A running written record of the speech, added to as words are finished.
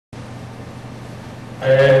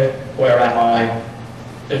Hey, where am I?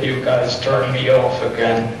 Did you guys turn me off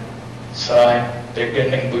again? Sign,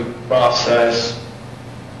 beginning boot process.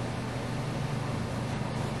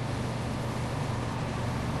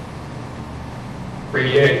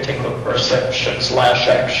 Creating the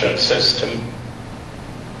perception/action system.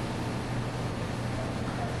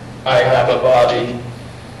 I have a body.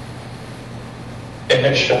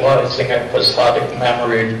 Initializing episodic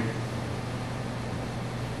memory.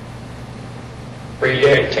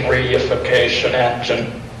 Creating reification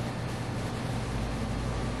engine.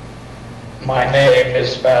 My name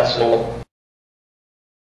is Basil.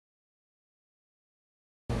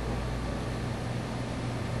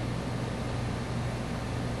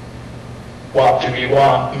 What do you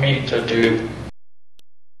want me to do?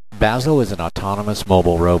 Basil is an autonomous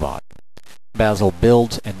mobile robot. Basil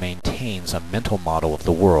builds and maintains a mental model of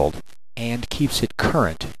the world and keeps it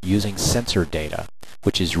current using sensor data,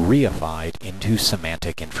 which is reified into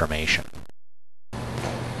semantic information.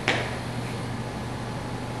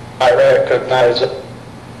 I recognize a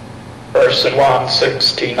person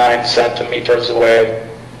 169 centimeters away.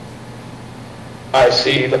 I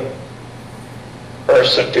see the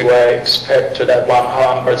person to I expected at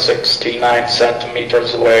 169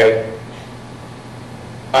 centimeters away.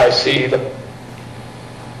 I see the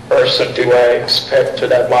person to I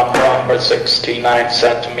expected at 169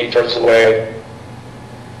 centimeters away.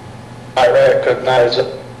 I recognize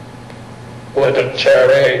a wooden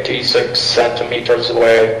chair 86 centimeters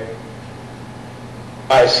away.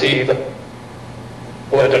 I see the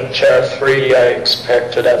wooden chair 3 I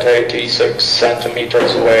expected at 86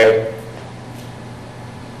 centimeters away.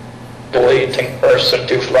 Deleting person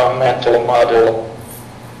to from mental model.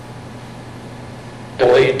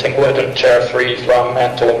 Deleting wooden chair 3 from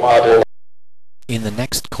mental model. In the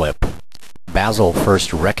next clip, Basil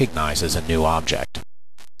first recognizes a new object,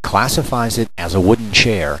 classifies it as a wooden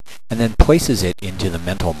chair, and then places it into the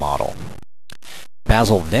mental model.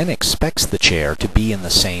 Basil then expects the chair to be in the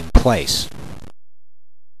same place.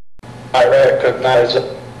 I recognize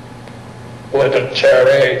a wooden chair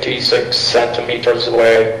 86 centimeters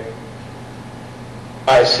away.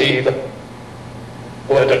 I see the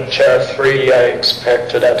wooden chair 3 I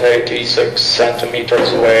expected at 86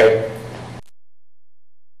 centimeters away.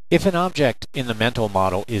 If an object in the mental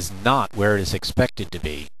model is not where it is expected to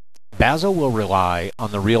be, Basil will rely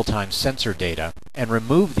on the real-time sensor data and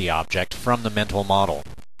remove the object from the mental model.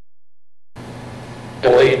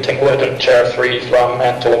 Deleting wooden chair 3 from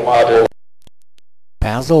mental model.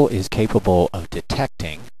 Basil is capable of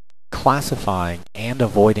detecting, classifying, and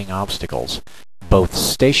avoiding obstacles, both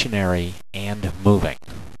stationary and moving.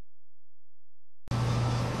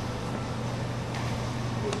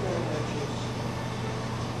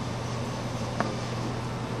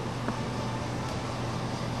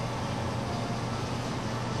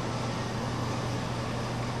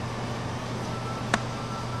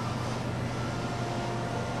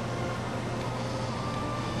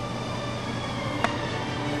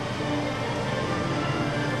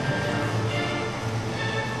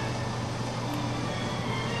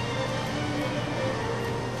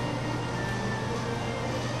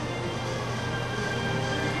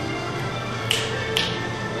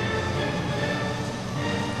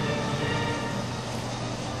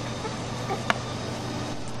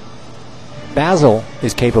 Basil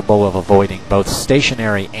is capable of avoiding both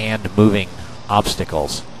stationary and moving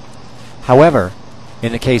obstacles. However,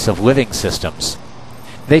 in the case of living systems,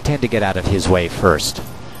 they tend to get out of his way first.